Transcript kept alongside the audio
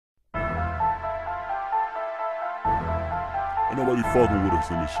Ain't nobody fucking with us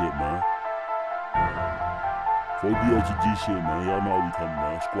in this shit, man. 4BOTG shit, man. Y'all know how we coming,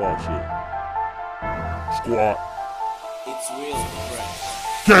 man. Squad shit. Squad. It's real,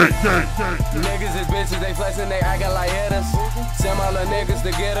 Gang, gang, gang. Niggas is bitches, they flexing, they acting like hitters. Send all the niggas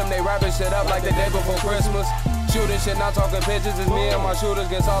to get them, they wrapping shit up like the day before Christmas. Shooting shit, not talking pictures, it's me and my shooters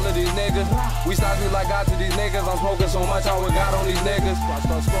against all of these niggas. We stop you like God to these niggas, I'm smoking so much, I with God on these niggas.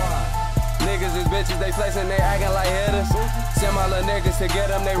 Niggas is bitches, they flexing, they acting like hitters. Send all the niggas to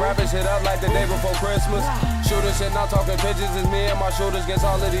get them, they wrapping shit up like the day before Christmas. Shooting shit, not talking pictures, it's me and my shooters against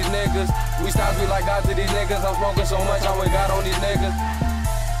all of these niggas. We stop you like God to these niggas, I'm smoking so much, I with God on these niggas.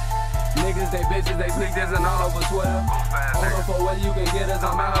 Niggas, they bitches, they sneak this and all over Twitter. On the for where you can get us,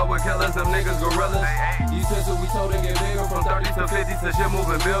 I'm out here with killers, them niggas gorillas. These pistols we told to get bigger, from 30s to 50s to shit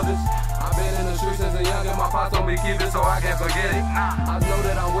moving buildings. I've been in the streets since a youngin', my pops told me keep it so I can't forget it. I know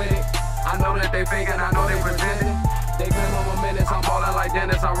that I'm with it, I know that they faking, I know they pretending. They claim I'm a menace, I'm ballin' like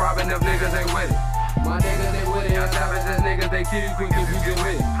Dennis, I'm robbing them niggas, they with it. My niggas, they with it, I'm savage as niggas, they kill you quick if you get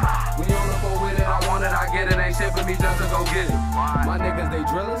with it. We on the phone with it, I want it, I get it, ain't shit for me just to go get it. My niggas, they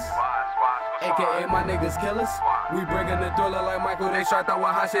drillers. AKA my niggas killers. We bringin' the thriller like Michael, they strapped out with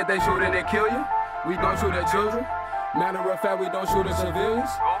hot shit, they shoot and they kill you. We don't shoot at children. Matter of fact, we don't shoot at civilians.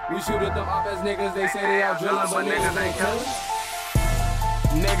 We shoot at them op-ass niggas, they say they out drillin', but niggas ain't killers.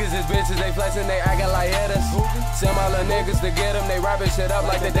 Niggas is bitches, they flexin', they actin' like hitters. Send all the niggas to get them, they wrappin' shit up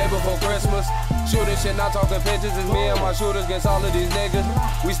like the day before Christmas. Shooting shit, not talking pictures, it's me and my shooters against all of these niggas.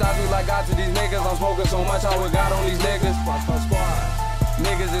 We stop you like God to these niggas, I'm smoking so much, I with God on these niggas.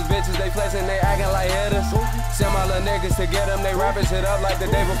 Niggas is bitches, they flexing, they acting like hitters. Send all the niggas to get them, they wrapping shit up like the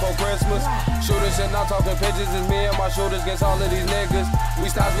day before Christmas. Shooting shit, not talking pictures, it's me and my shooters against all of these niggas. We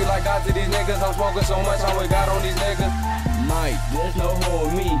stop you like God to these niggas, I'm smoking so much, I'm with God on these niggas. Mike, there's no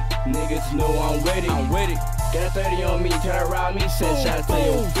hold me. Niggas know I'm with it. Got a 30 on me, try to rob me, send shots to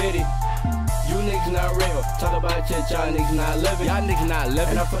your 50. You niggas not real, talk about shit, y'all niggas not living. Y'all niggas not living.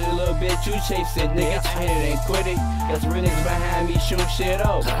 And I put a little bitch you chasing, niggas hit it and quit it. Got some real niggas behind me shooting shit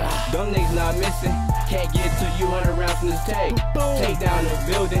up. Them niggas not missing, can't get to you 100 rounds from this tag. Take down the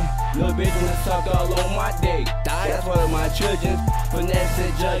building, little bitch wanna suck all on my dick. That's one of my children,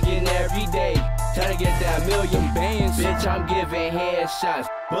 finessing, jugging every day. Try to get that million bands, bitch, I'm giving headshots.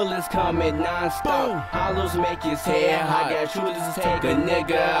 Bullets coming non-stop, hollows make his head hot. Got shooters to take a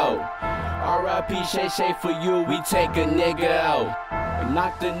nigga out. R.I.P. Shay for you, we take a nigga out.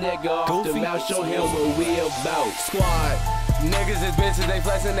 Knock the nigga off the mouth, show him what we about. Squad. Niggas is bitches, they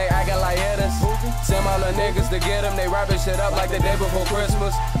flexin', they actin' like hitters. Send all the niggas to get them, they wrappin' shit up like the day before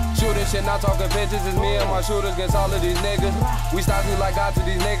Christmas. Shooting shit, not talking pictures, it's me and my shooters against all of these niggas. We stop you like God to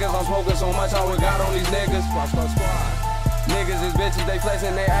these niggas, I'm smoking so much, I with God on these niggas. Niggas is bitches, they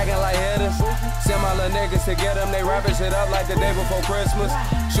flexin', they actin' like hitters. Send all the niggas to get them, they wrappin' shit up like the day before Christmas.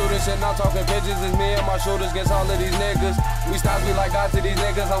 Shooting shit, not talking pictures, it's me and my shooters against all of these niggas. We stop you like God to these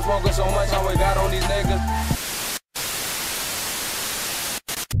niggas, I'm smoking so much, I with God on these niggas.